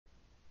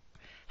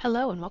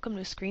Hello and welcome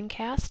to a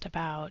screencast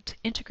about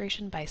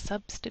integration by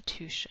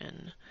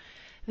substitution.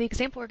 The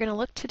example we're going to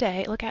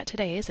look at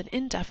today is an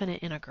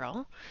indefinite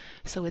integral.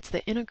 So it's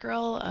the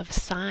integral of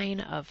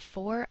sine of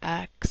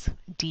 4x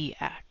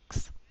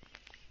dx.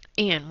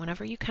 And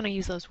whenever you kind of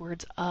use those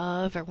words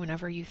of, or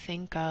whenever you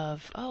think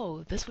of,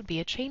 oh, this would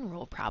be a chain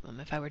rule problem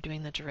if I were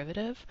doing the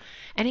derivative,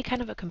 any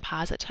kind of a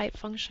composite type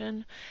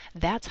function,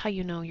 that's how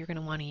you know you're going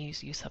to want to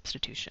use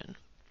substitution.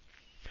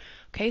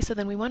 Okay, so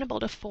then we want to be able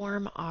to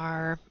form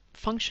our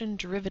function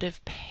derivative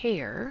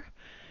pair,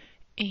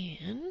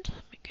 and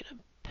let me get a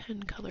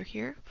pen color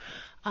here.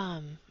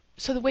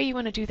 So the way you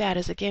want to do that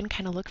is, again,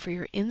 kind of look for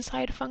your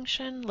inside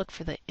function, look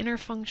for the inner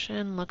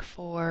function, look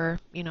for,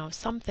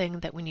 something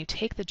that when you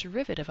take the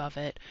derivative of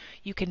it,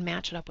 you can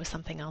match it up with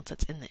something else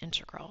that's in the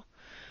integral.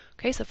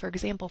 Okay, so for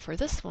example, for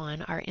this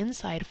one, our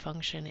inside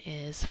function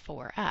is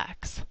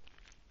 4x,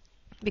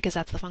 because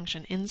that's the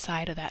function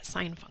inside of that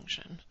sine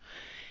function.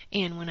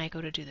 And when I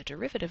go to do the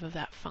derivative of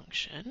that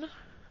function,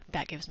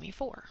 that gives me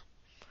 4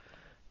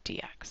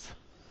 dx.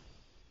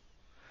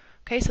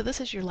 Okay, so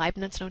this is your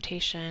Leibniz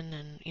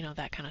notation and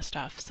that kind of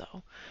stuff.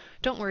 So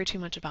don't worry too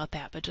much about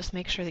that, but just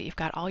make sure that you've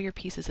got all your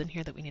pieces in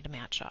here that we need to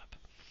match up.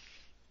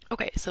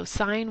 Okay, so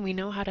sine, we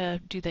know how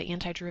to do the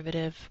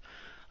antiderivative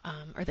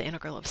or the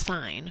integral of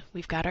sine.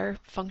 We've got our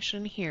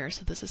function here,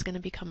 so this is going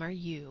to become our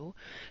u.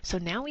 So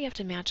now we have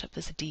to match up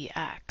this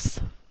dx.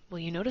 Well,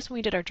 you notice when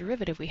we did our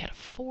derivative, we had a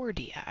 4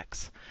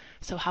 dx.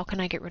 So how can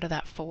I get rid of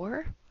that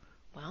 4?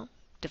 Well,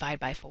 divide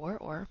by 4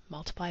 or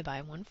multiply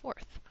by 1/4.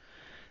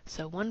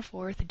 So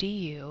 1/4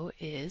 du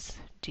is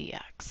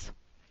dx.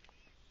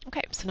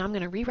 Okay, so now I'm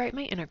going to rewrite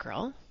my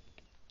integral.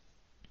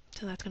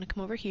 So that's going to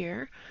come over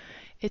here.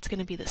 It's going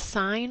to be the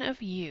sine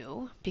of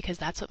u, because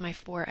that's what my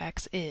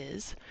 4x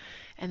is.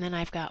 And then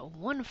I've got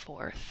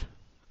 1/4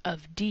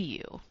 of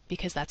du,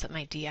 because that's what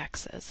my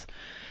dx is.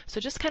 So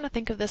just kind of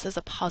think of this as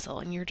a puzzle,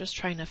 and you're just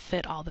trying to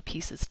fit all the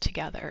pieces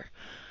together.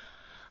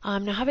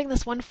 Now having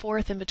this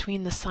 1/4 in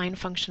between the sine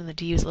function and the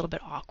du is a little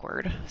bit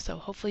awkward, so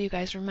hopefully you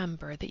guys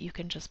remember that you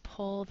can just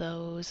pull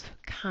those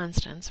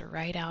constants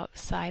right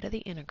outside of the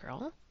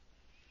integral.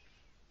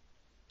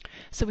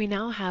 So we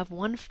now have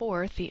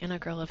 1/4 the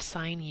integral of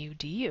sine u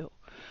du.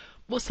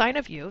 Well, sine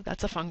of u,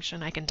 that's a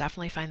function I can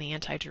definitely find the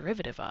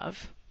antiderivative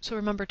of. So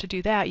remember, to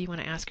do that, you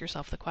want to ask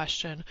yourself the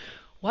question,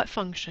 what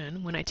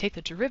function, when I take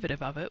the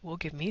derivative of it, will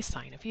give me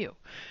sine of u?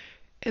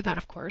 And that,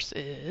 of course,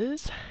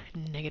 is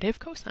negative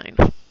cosine.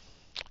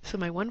 So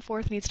my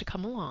 1/4 needs to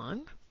come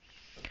along.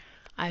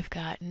 I've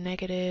got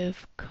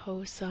negative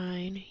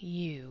cosine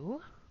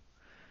u.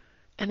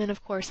 And then,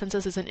 of course, since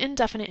this is an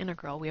indefinite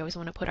integral, we always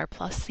want to put our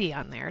plus c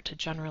on there to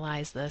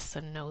generalize this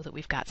and know that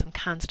we've got some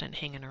constant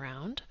hanging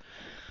around.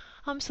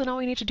 So now all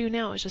we need to do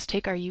now is just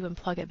take our u and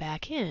plug it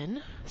back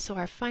in. So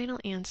our final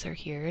answer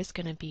here is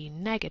going to be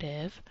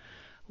negative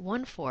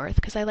 1/4,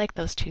 because I like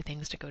those two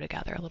things to go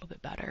together a little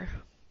bit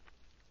better.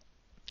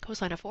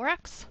 Cosine of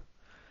 4x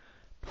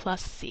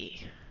plus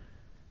c.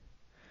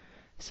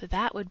 So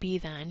that would be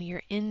then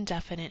your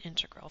indefinite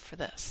integral for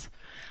this.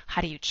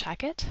 How do you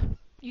check it?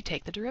 You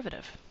take the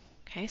derivative.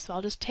 Okay, so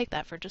I'll just take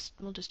that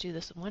we'll just do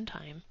this one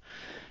time.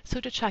 So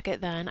to check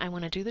it then, I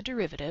want to do the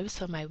derivative,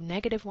 so my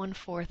negative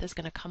 1/4 is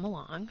going to come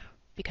along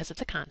because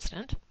it's a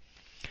constant.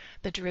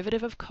 The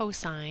derivative of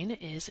cosine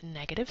is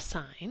negative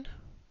sine.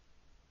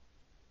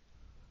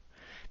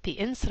 The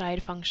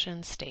inside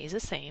function stays the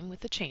same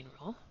with the chain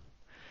rule.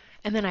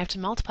 And then I have to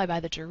multiply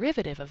by the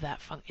derivative of that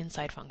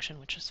inside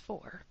function, which is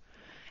 4.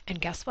 And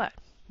guess what?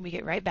 We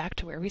get right back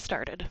to where we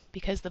started,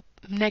 because the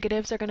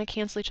negatives are going to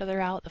cancel each other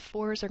out, the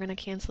 4's are going to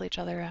cancel each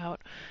other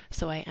out,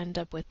 so I end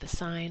up with the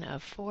sine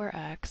of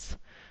 4x,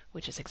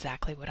 which is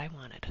exactly what I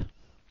wanted.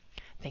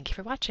 Thank you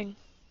for watching.